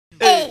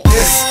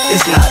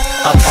is not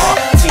a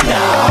party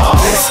now.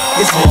 This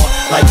is more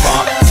like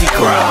Mardi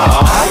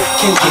Gras. I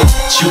can get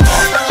you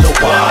off the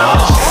wall.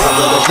 A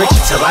little rich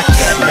till I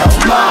can't no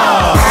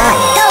more.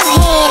 Go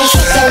ahead and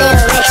shake your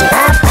little rich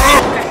pop.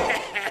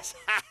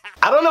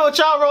 I don't know what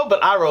y'all wrote,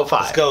 but I wrote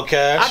fire. Let's go,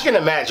 Cash. I can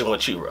imagine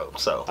what you wrote,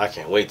 so. I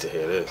can't wait to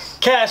hear this.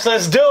 Cash,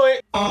 let's do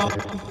it.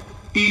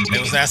 They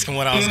was asking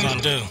what I was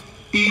gonna do.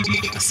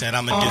 I said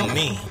I'ma do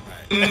me.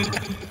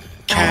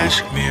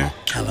 Cashmere,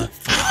 California.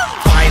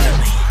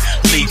 Finally,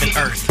 leaving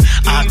Earth.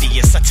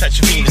 Obvious, I touch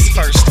Venus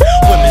first.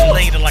 Women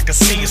later like a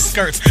sea of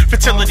skirts.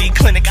 Fertility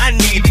clinic, I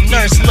need a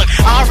nurse. Look,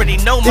 I already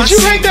know my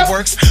seed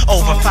works.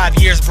 Over 5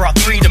 years, brought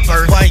 3 to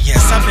birth. Why,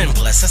 yes, I've been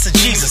blessed. That's a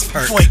Jesus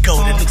perk.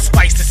 Fuego, the new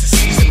spice, this is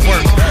season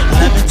work.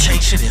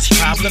 Levitation is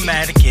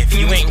problematic if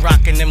you ain't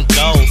rocking them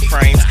gold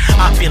frames.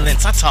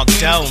 Opulence, I talk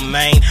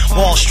domain.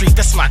 Wall Street,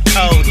 that's my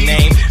code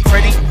name.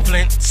 Freddie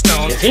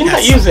Flintstone. Is he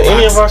not using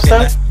any of our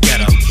stuff?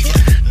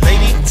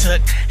 Lady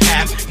took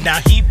half, now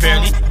he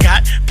barely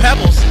got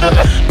pebbles.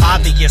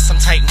 Obvious, I'm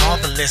tight and all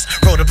the list.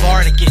 Wrote a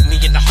bar to get me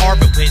in the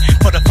harbor with.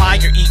 Put a fire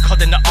E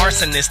called in the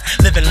arsonist.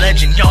 Living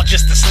legend, y'all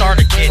just the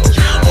starter kit.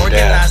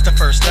 Organize the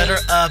first letter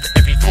of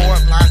every 4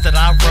 lines that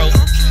I wrote.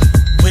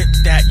 With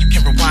that, you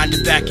can rewind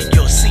it back and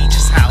you'll see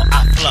just how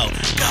I flow.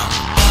 Go.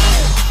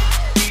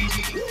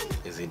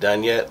 Is he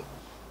done yet?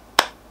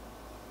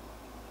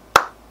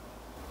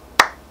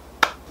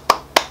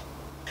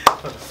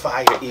 Put a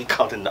fire E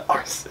called in the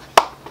arson.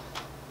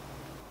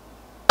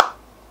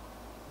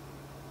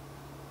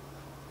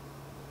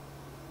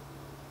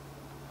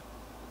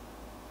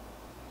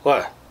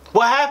 What?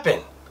 What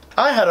happened?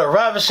 I had a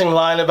ravishing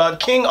line about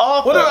King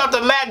Arthur. What about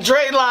the Mac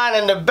Dre line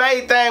and the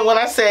Bay thing when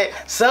I said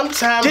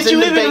sometimes? Did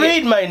you even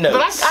read my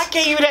notes? But I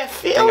gave you that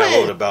feeling. I think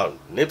I wrote about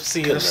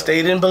Nipsey. Could have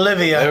stayed in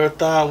Bolivia.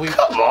 Marathon.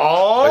 Come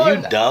on. Are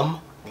you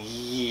dumb?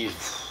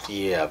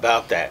 Yeah,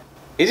 about that.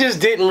 It just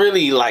didn't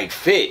really like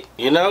fit,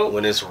 you know?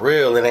 When it's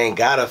real, it ain't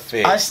gotta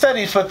fit. I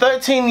studied for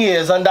 13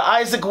 years under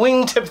Isaac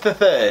Wingtip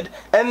III,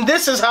 and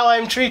this is how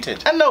I'm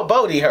treated. I know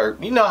Boatie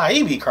hurt. You know how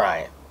he be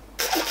crying.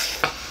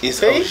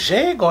 Is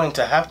OJ going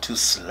to have to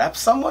slap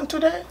someone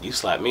today? You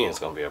slap me, it's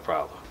gonna be a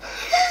problem.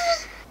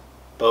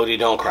 Boatie,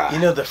 don't cry. You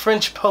know, the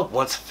French Pope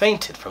once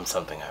fainted from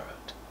something I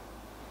wrote.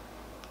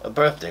 A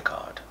birthday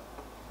card.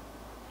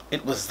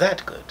 It was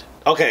that good.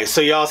 Okay,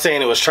 so y'all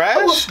saying it was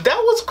trash? That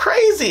was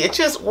crazy. It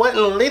just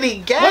wasn't Liddy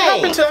gang. What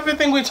happened to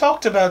everything we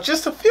talked about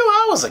just a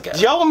few hours ago?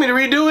 Y'all want me to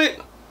redo it?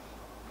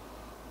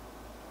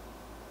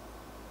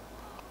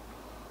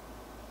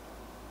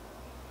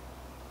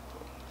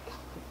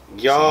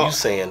 Y'all, so you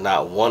saying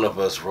not one of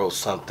us wrote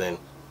something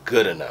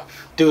good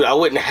enough? Dude, I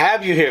wouldn't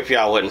have you here if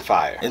y'all wasn't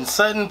fire. In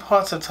certain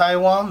parts of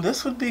Taiwan,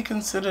 this would be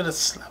considered a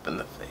slap in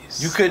the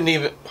face. You couldn't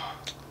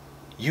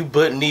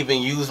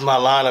even use my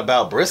line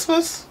about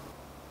Christmas?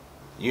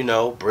 You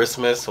know,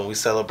 Christmas when we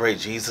celebrate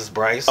Jesus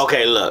Christ.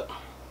 Okay, look.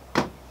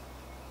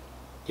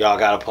 Y'all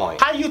got a point.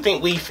 How you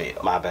think we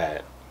feel? My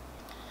bad.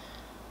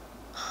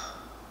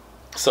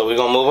 So we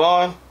gonna move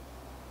on?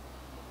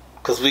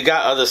 Because we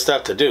got other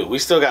stuff to do. We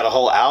still got a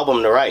whole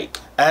album to write.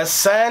 As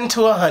sand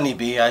to a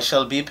honeybee, I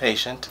shall be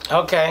patient.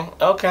 Okay,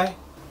 okay.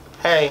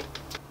 Hey.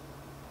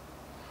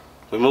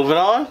 We moving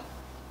on?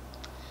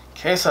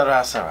 Que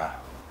sera, sera.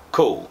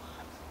 Cool.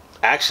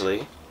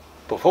 Actually,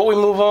 before we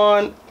move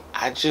on,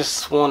 I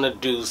just want to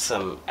do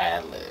some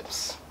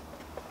ad-libs.